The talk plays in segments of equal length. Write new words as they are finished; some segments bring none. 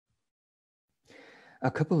A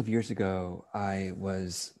couple of years ago, I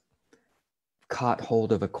was caught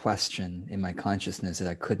hold of a question in my consciousness that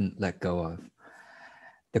I couldn't let go of.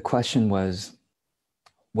 The question was,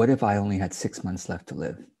 what if I only had 6 months left to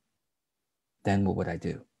live? Then what would I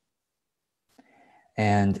do?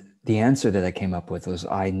 And the answer that I came up with was,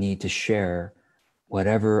 I need to share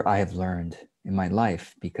whatever I have learned in my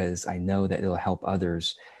life, because I know that it'll help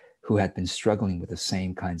others who had been struggling with the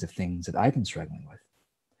same kinds of things that I've been struggling with,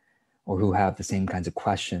 or who have the same kinds of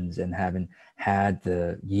questions and haven't had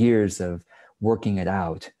the years of working it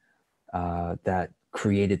out that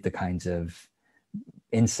created the kinds of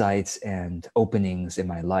insights and openings in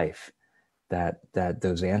my life that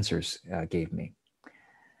those answers gave me.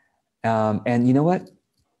 And you know what?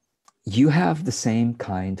 You have the same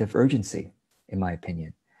kind of urgency, in my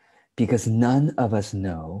opinion, because none of us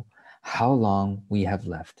know how long we have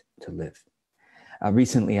left to live.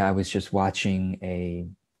 Recently, I was just watching a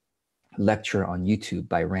lecture on YouTube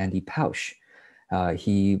by Randy Pausch.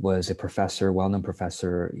 He was a professor, well-known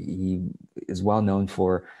professor. He is well known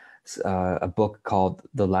for a book called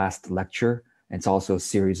The Last Lecture. And it's also a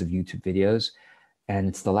series of YouTube videos. And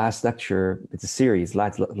it's the last lecture, it's a series,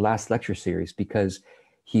 last lecture series, because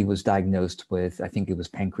he was diagnosed with, I think it was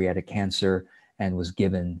pancreatic cancer, and was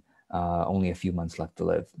given only a few months left to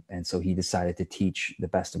live. And so he decided to teach the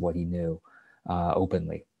best of what he knew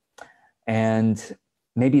openly. And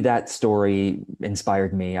maybe that story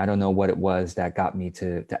inspired me. I don't know what it was that got me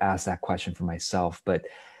to ask that question for myself, but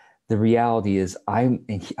the reality is I'm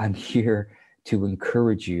here to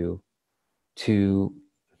encourage you to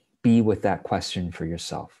be with that question for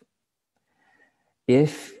yourself.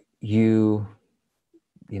 If you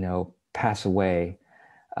pass away,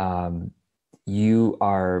 you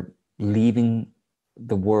are leaving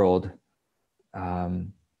the world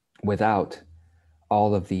without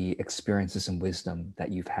all of the experiences and wisdom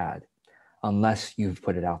that you've had, unless you've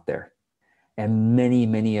put it out there. And many,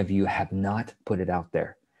 many of you have not put it out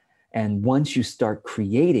there. And once you start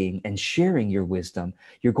creating and sharing your wisdom,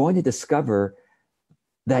 you're going to discover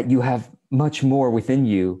that you have much more within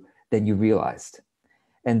you than you realized.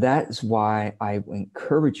 And that is why I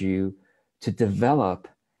encourage you to develop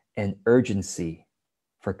an urgency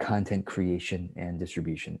for content creation and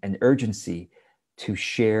distribution, an urgency to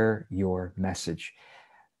share your message,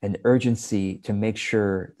 an urgency to make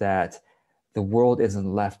sure that the world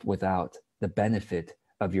isn't left without the benefit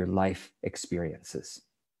of your life experiences.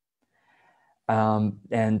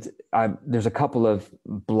 There's a couple of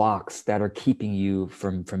blocks that are keeping you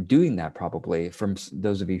from doing that, probably, from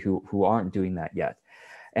those of you who aren't doing that yet.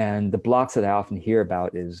 And the blocks that I often hear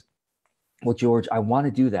about is, well, George, I want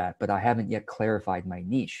to do that, but I haven't yet clarified my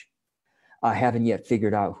niche. I haven't yet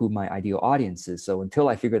figured out who my ideal audience is. So until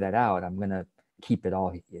I figure that out, I'm going to keep it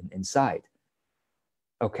all inside.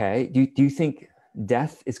 Okay. Do you think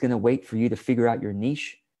death is going to wait for you to figure out your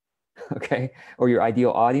niche? Okay. Or your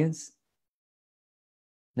ideal audience?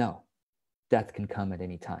 No, death can come at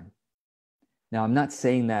any time. Now, I'm not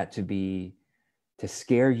saying that to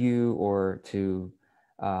scare you or to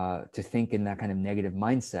think in that kind of negative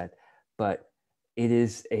mindset, but it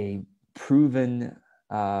is a proven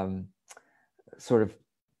sort of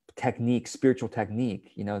technique, spiritual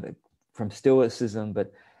technique, that from Stoicism,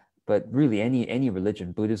 but really any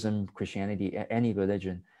religion, Buddhism, Christianity, any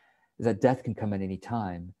religion, is that death can come at any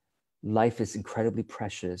time. Life is incredibly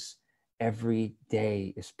precious. Every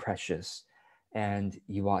day is precious, and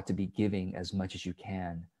you ought to be giving as much as you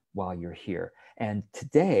can while you're here. And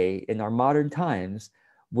today, in our modern times,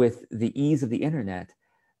 with the ease of the internet,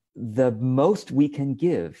 the most we can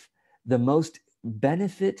give, the most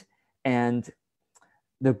benefit, and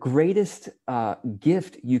the greatest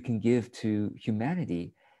gift you can give to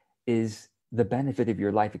humanity is the benefit of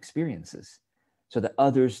your life experiences, so that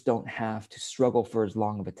others don't have to struggle for as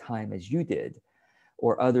long of a time as you did,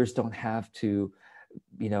 or others don't have to,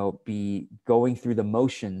 be going through the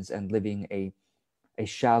motions and living a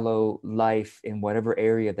shallow life in whatever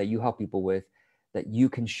area that you help people with, that you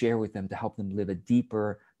can share with them to help them live a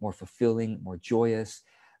deeper, more fulfilling, more joyous,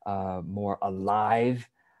 more alive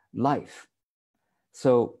life.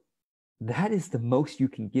 So that is the most you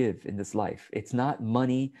can give in this life. It's not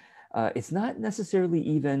money. It's not necessarily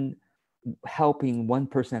even helping one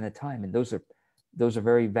person at a time. And those are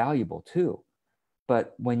very valuable too.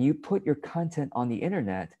 But when you put your content on the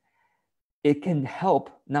internet, it can help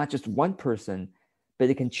not just one person, but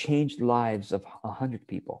it can change the lives of 100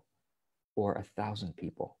 people or 1,000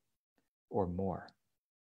 people or more.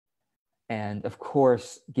 And of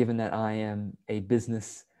course, given that I am a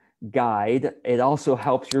business guide, it also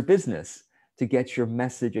helps your business to get your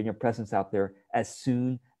message and your presence out there as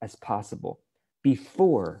soon as possible,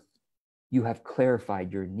 before you have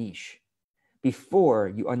clarified your niche, before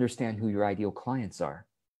you understand who your ideal clients are.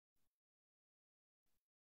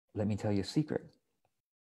 Let me tell you a secret.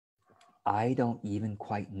 I don't even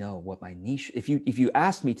quite know what my niche, if you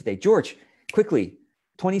asked me today, George, quickly,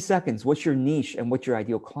 20 seconds, what's your niche and what's your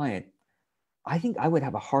ideal client? I think I would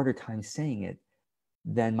have a harder time saying it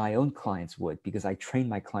than my own clients would, because I train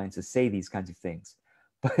my clients to say these kinds of things.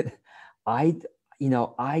 But I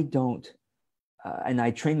don't, and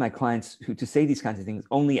I train my clients to say these kinds of things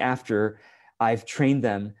only after I've trained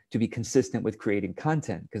them to be consistent with creating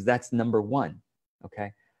content, because that's number one,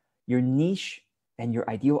 okay? Your niche and your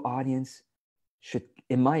ideal audience should,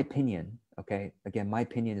 in my opinion, okay, again, my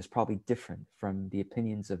opinion is probably different from the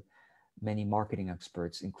opinions of many marketing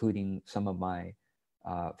experts, including some of my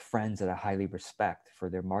friends that I highly respect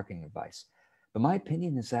for their marketing advice. But my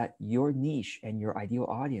opinion is that your niche and your ideal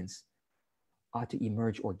audience ought to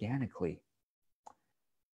emerge organically.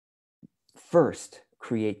 First,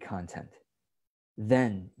 create content.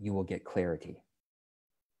 Then you will get clarity.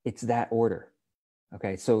 It's that order.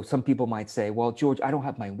 Okay, so some people might say, well, George, I don't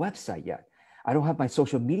have my website yet. I don't have my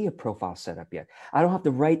social media profile set up yet. I don't have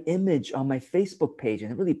the right image on my Facebook page,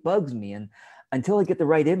 and it really bugs me. And until I get the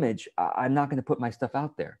right image, I'm not going to put my stuff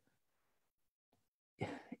out there.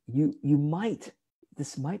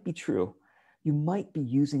 This might be true. You might be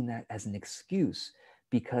using that as an excuse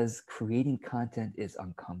because creating content is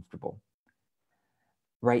uncomfortable.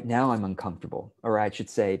 Right now, I'm uncomfortable, or I should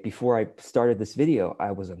say, before I started this video,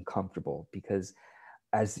 I was uncomfortable because,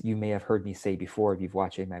 as you may have heard me say before, if you've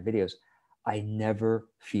watched any of my videos, I never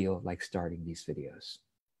feel like starting these videos.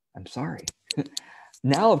 I'm sorry.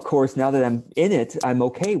 Now, of course, now that I'm in it, I'm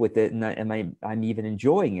okay with it, and I'm even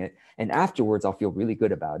enjoying it. And afterwards, I'll feel really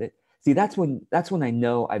good about it. See, that's when I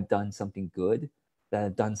know I've done something good, that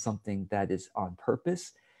I've done something that is on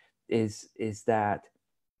purpose. Is that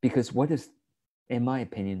because what is, in my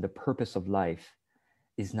opinion, the purpose of life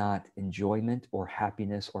is not enjoyment or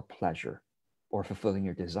happiness or pleasure or fulfilling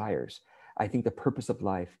your desires. I think the purpose of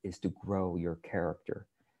life is to grow your character,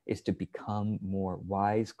 is to become more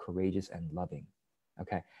wise, courageous, and loving.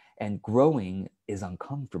 Okay. And growing is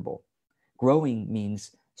uncomfortable. Growing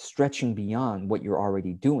means stretching beyond what you're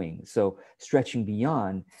already doing. So stretching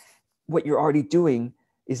beyond what you're already doing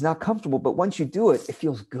is not comfortable, but once you do it, it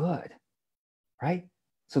feels good, right?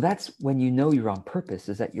 So that's when you know you're on purpose,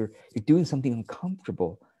 is that you're doing something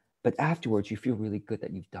uncomfortable, but afterwards you feel really good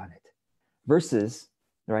that you've done it. Versus,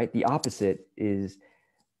 right, the opposite is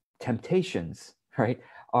temptations, right,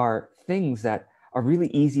 are things that are really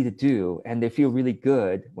easy to do and they feel really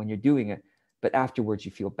good when you're doing it, but afterwards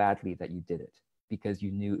you feel badly that you did it because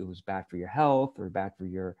you knew it was bad for your health or bad for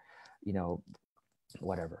your,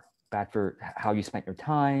 whatever, bad for how you spent your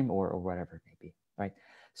time or whatever it may be, right?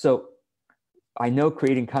 So I know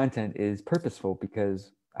creating content is purposeful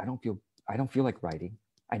because I don't feel like writing.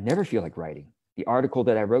 I never feel like writing. The article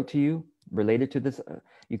that I wrote to you related to this,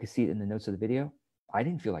 you can see it in the notes of the video. I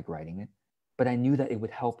didn't feel like writing it, but I knew that it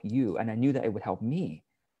would help you, and I knew that it would help me,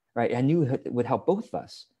 right? I knew it would help both of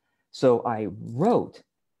us. So I wrote.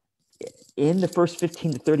 In the first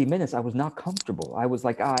 15 to 30 minutes, I was not comfortable. I was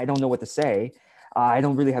like, I don't know what to say. I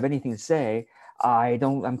don't really have anything to say.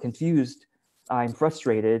 I'm confused. I'm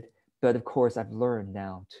frustrated. But of course, I've learned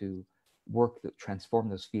now to transform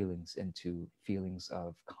those feelings into feelings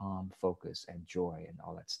of calm, focus, and joy, and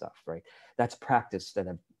all that stuff, right? That's practice that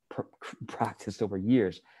I've practiced over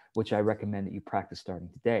years, which I recommend that you practice starting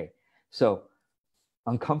today. So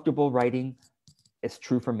uncomfortable writing, it's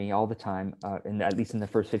true for me all the time, at least in the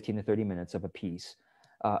first 15 to 30 minutes of a piece.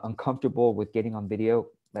 Uncomfortable with getting on video,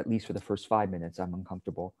 at least for the first 5 minutes, I'm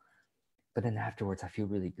uncomfortable. But then afterwards, I feel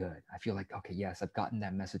really good. I feel like, okay, yes, I've gotten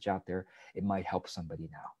that message out there. It might help somebody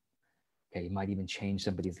now. Okay, it might even change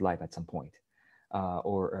somebody's life at some point.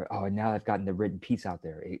 Or now I've gotten the written piece out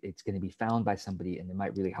there. It's going to be found by somebody and it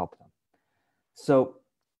might really help them. So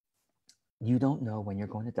you don't know when you're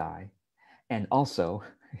going to die. And also,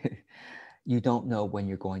 you don't know when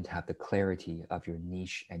you're going to have the clarity of your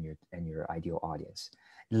niche and your ideal audience.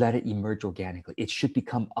 Let it emerge organically. It should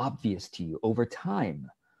become obvious to you over time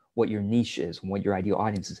what your niche is and what your ideal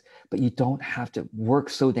audience is, but you don't have to work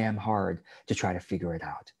so damn hard to try to figure it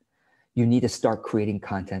out. You need to start creating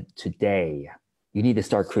content today. You need to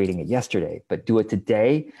start creating it yesterday, but do it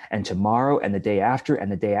today and tomorrow and the day after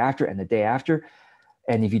and the day after and the day after.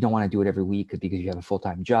 And if you don't want to do it every week because you have a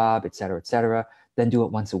full-time job, et cetera, then do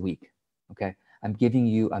it once a week. Okay. I'm giving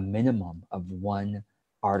you a minimum of one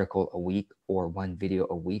article a week or one video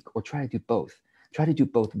a week, or try to do both. Try to do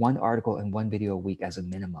both one article and one video a week as a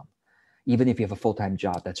minimum. Even if you have a full-time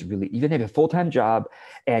job, even if you have a full-time job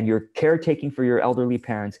and you're caretaking for your elderly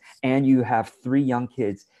parents and you have 3 young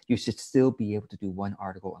kids, you should still be able to do 1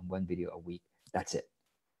 article and 1 video a week. That's it.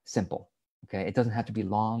 Simple. Okay. It doesn't have to be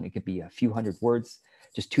long. It could be a few hundred words,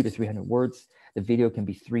 just 200 to 300 words. The video can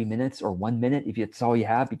be 3 minutes or 1 minute if it's all you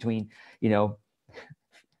have between,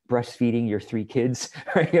 breastfeeding your 3 kids,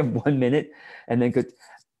 right? You have 1 minute, and then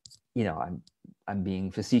I'm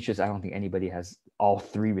being facetious. I don't think anybody has all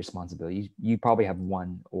 3 responsibilities. You probably have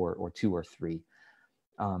 1 or 2 or 3.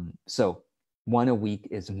 So 1 a week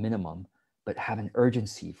is minimum, but have an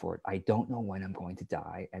urgency for it. I don't know when I'm going to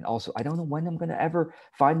die. And also, I don't know when I'm going to ever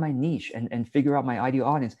find my niche and figure out my ideal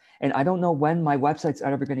audience. And I don't know when my website's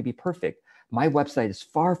ever going to be perfect. My website is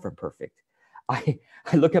far from perfect. I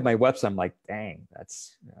look at my website, I'm like, dang,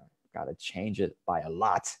 that's got to change it by a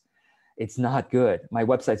lot. It's not good. My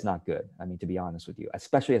website's not good. I mean, to be honest with you,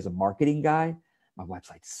 especially as a marketing guy, my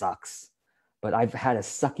website sucks. But I've had a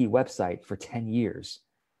sucky website for 10 years.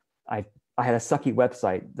 I had a sucky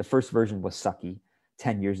website. The first version was sucky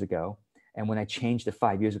 10 years ago. And when I changed it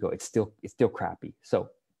 5 years ago, it's still crappy. So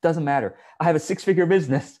it doesn't matter. I have a 6-figure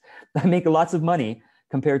business. I make lots of money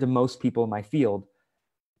compared to most people in my field.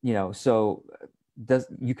 So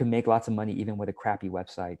you can make lots of money even with a crappy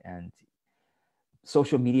website. And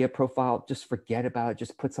social media profile, just forget about it.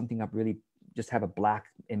 Just put something up, really just have a black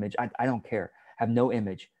image. I don't care. Have no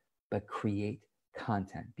image, but create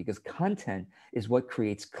content, because content is what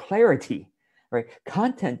creates clarity, right?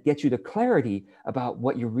 Content gets you the clarity about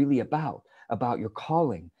what you're really about your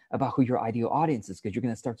calling, about who your ideal audience is, because you're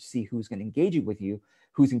going to start to see who's going to engage with you,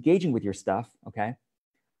 who's engaging with your stuff, okay?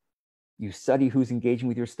 You study who's engaging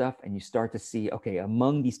with your stuff, and you start to see, okay,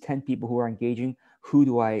 among these 10 people who are engaging, who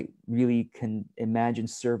do I really can imagine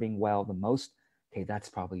serving well the most? Okay, that's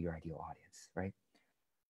probably your ideal audience, right?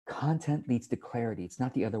 Content leads to clarity. It's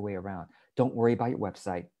not the other way around. Don't worry about your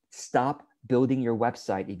website. Stop building your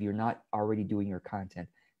website if you're not already doing your content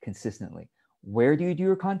consistently. Where do you do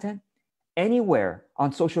your content? Anywhere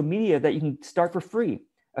on social media that you can start for free.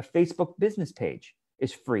 A Facebook business page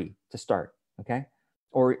is free to start, okay?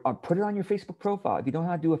 Or put it on your Facebook profile. If you don't know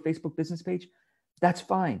how to do a Facebook business page, that's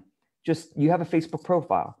fine. Just you have a Facebook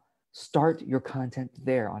profile. Start your content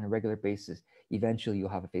there on a regular basis. Eventually, you'll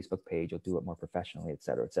have a Facebook page. You'll do it more professionally, et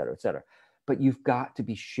cetera, et cetera, et cetera. But you've got to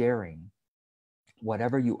be sharing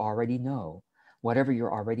whatever you already know, whatever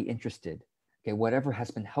you're already interested, okay, whatever has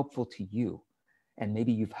been helpful to you. And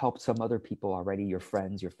maybe you've helped some other people already, your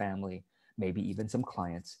friends, your family, maybe even some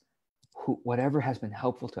clients, whatever has been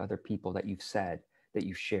helpful to other people that you've said, that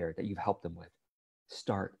you've shared, that you've helped them with.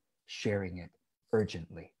 Start sharing it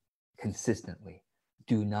urgently, consistently.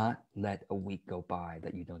 Do not let a week go by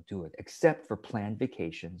that you don't do it, except for planned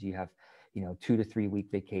vacations. You have, 2 to 3 week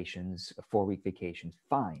vacations, 4-week vacations,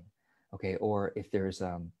 fine. Okay. Or if there's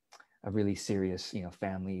a really serious,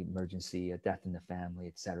 family emergency, a death in the family,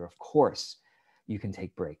 et cetera, of course you can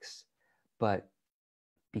take breaks, but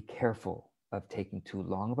be careful of taking too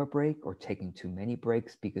long of a break or taking too many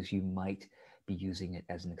breaks, because you might be using it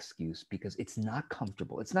as an excuse, because it's not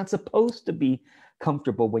comfortable. It's not supposed to be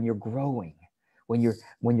comfortable when you're growing, when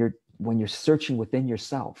you're searching within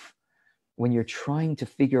yourself, when you're trying to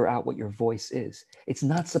figure out what your voice is. It's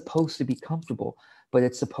not supposed to be comfortable, but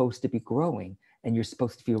it's supposed to be growing, and you're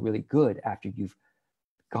supposed to feel really good after you've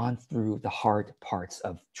gone through the hard parts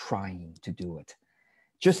of trying to do it.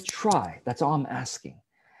 Just try. That's all I'm asking.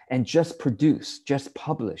 And just produce, just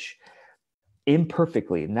publish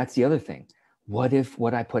imperfectly. And that's the other thing. What if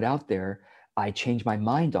what I put out there, I change my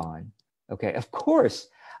mind on? Okay, of course.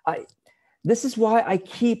 This is why I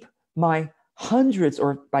keep my hundreds,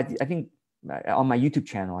 I think on my YouTube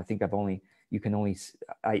channel, I think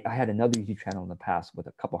I had another YouTube channel in the past with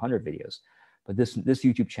a couple hundred videos, but this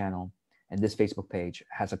YouTube channel and this Facebook page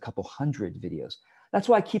has a couple hundred videos. That's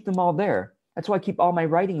why I keep them all there. That's why I keep all my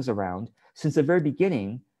writings around since the very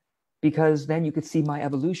beginning, because then you could see my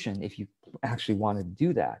evolution if you actually wanted to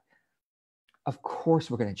do that. Of course,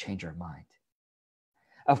 we're going to change our mind.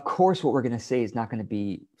 Of course, what we're going to say is not going to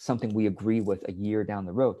be something we agree with a year down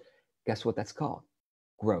the road. Guess what that's called?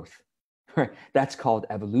 Growth. That's called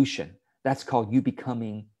evolution. That's called you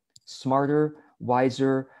becoming smarter,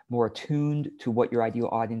 wiser, more attuned to what your ideal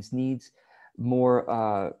audience needs,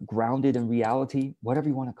 more grounded in reality, whatever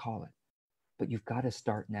you want to call it. But you've got to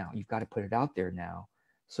start now. You've got to put it out there now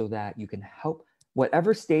so that you can help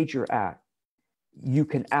whatever stage you're at. You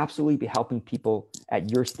can absolutely be helping people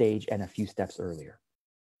at your stage and a few steps earlier.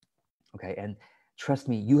 Okay. And trust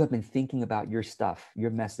me, you have been thinking about your stuff,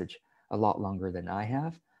 your message a lot longer than I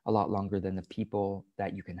have, a lot longer than the people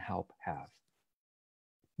that you can help have.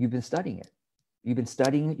 You've been studying it. You've been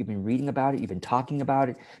studying it, you've been reading about it, you've been talking about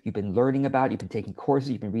it, you've been learning about it, you've been taking courses,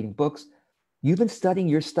 you've been reading books. You've been studying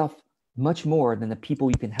your stuff much more than the people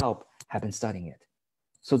you can help have been studying it.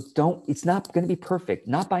 So it's not going to be perfect,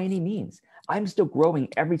 not by any means. I'm still growing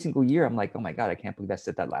every single year. I'm like, oh my God, I can't believe I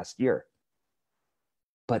said that last year.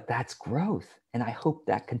 But that's growth. And I hope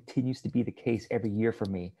that continues to be the case every year for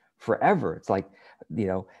me forever. It's like,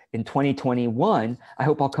 in 2021, I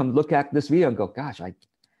hope I'll come look at this video and go, gosh, I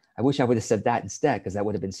wish I would have said that instead, because that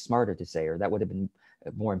would have been smarter to say, or that would have been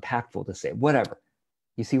more impactful to say, whatever.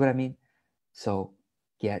 You see what I mean? So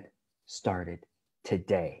get started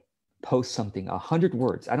today. Post something, 100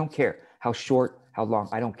 words. I don't care how short, how long.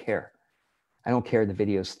 I don't care. I don't care the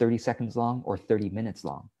video is 30 seconds long or 30 minutes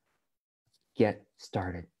long. Get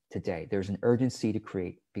started today. There's an urgency to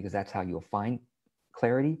create, because that's how you'll find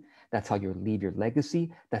clarity. That's how you'll leave your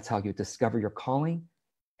legacy. That's how you discover your calling.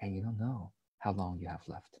 And you don't know how long you have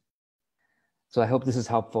left. So I hope this is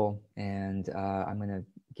helpful. And I'm going to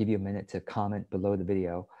give you a minute to comment below the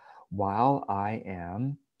video while I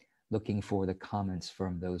am looking for the comments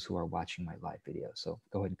from those who are watching my live video. So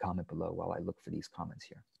go ahead and comment below while I look for these comments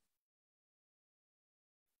here.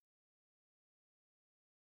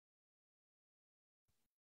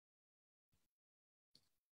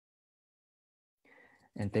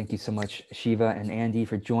 And thank you so much, Shiva and Andy,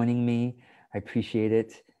 for joining me. I appreciate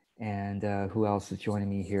it. And who else is joining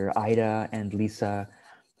me here? Ida and Lisa,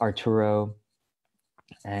 Arturo,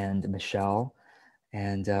 and Michelle.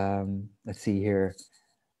 And let's see here.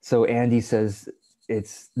 So Andy says,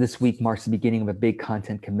 this week marks the beginning of a big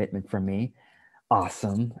content commitment for me.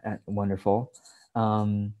 Awesome. Wonderful.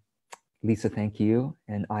 Lisa, thank you.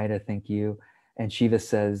 And Ida, thank you. And Shiva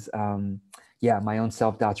says, yeah, my own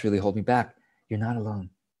self-doubts really hold me back. You're not alone.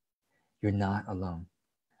 You're not alone.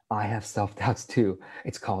 I have self-doubts too.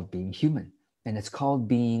 It's called being human. And it's called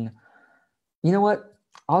being, you know what?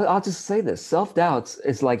 I'll just say this. Self-doubts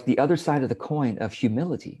is like the other side of the coin of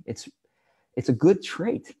humility. It's a good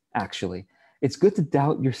trait, actually. It's good to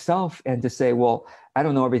doubt yourself and to say, well, I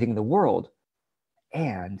don't know everything in the world.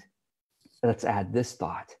 And let's add this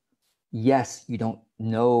thought. Yes, you don't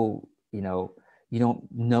know, you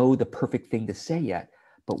don't know the perfect thing to say yet,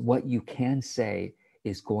 but what you can say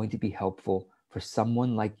is going to be helpful for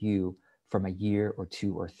someone like you from a year or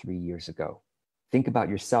 2 or 3 years ago. Think about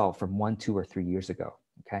yourself from 1, 2, or 3 years ago,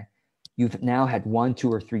 okay? You've now had 1, 2,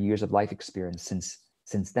 or 3 years of life experience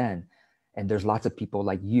since then. And there's lots of people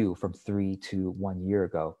like you from 3 to 1 year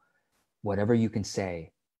ago. Whatever you can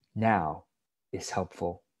say now is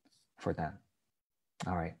helpful for them.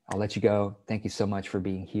 All right, I'll let you go. Thank you so much for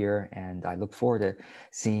being here. And I look forward to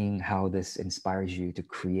seeing how this inspires you to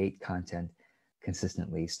create content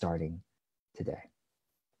consistently starting today.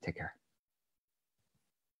 Take care.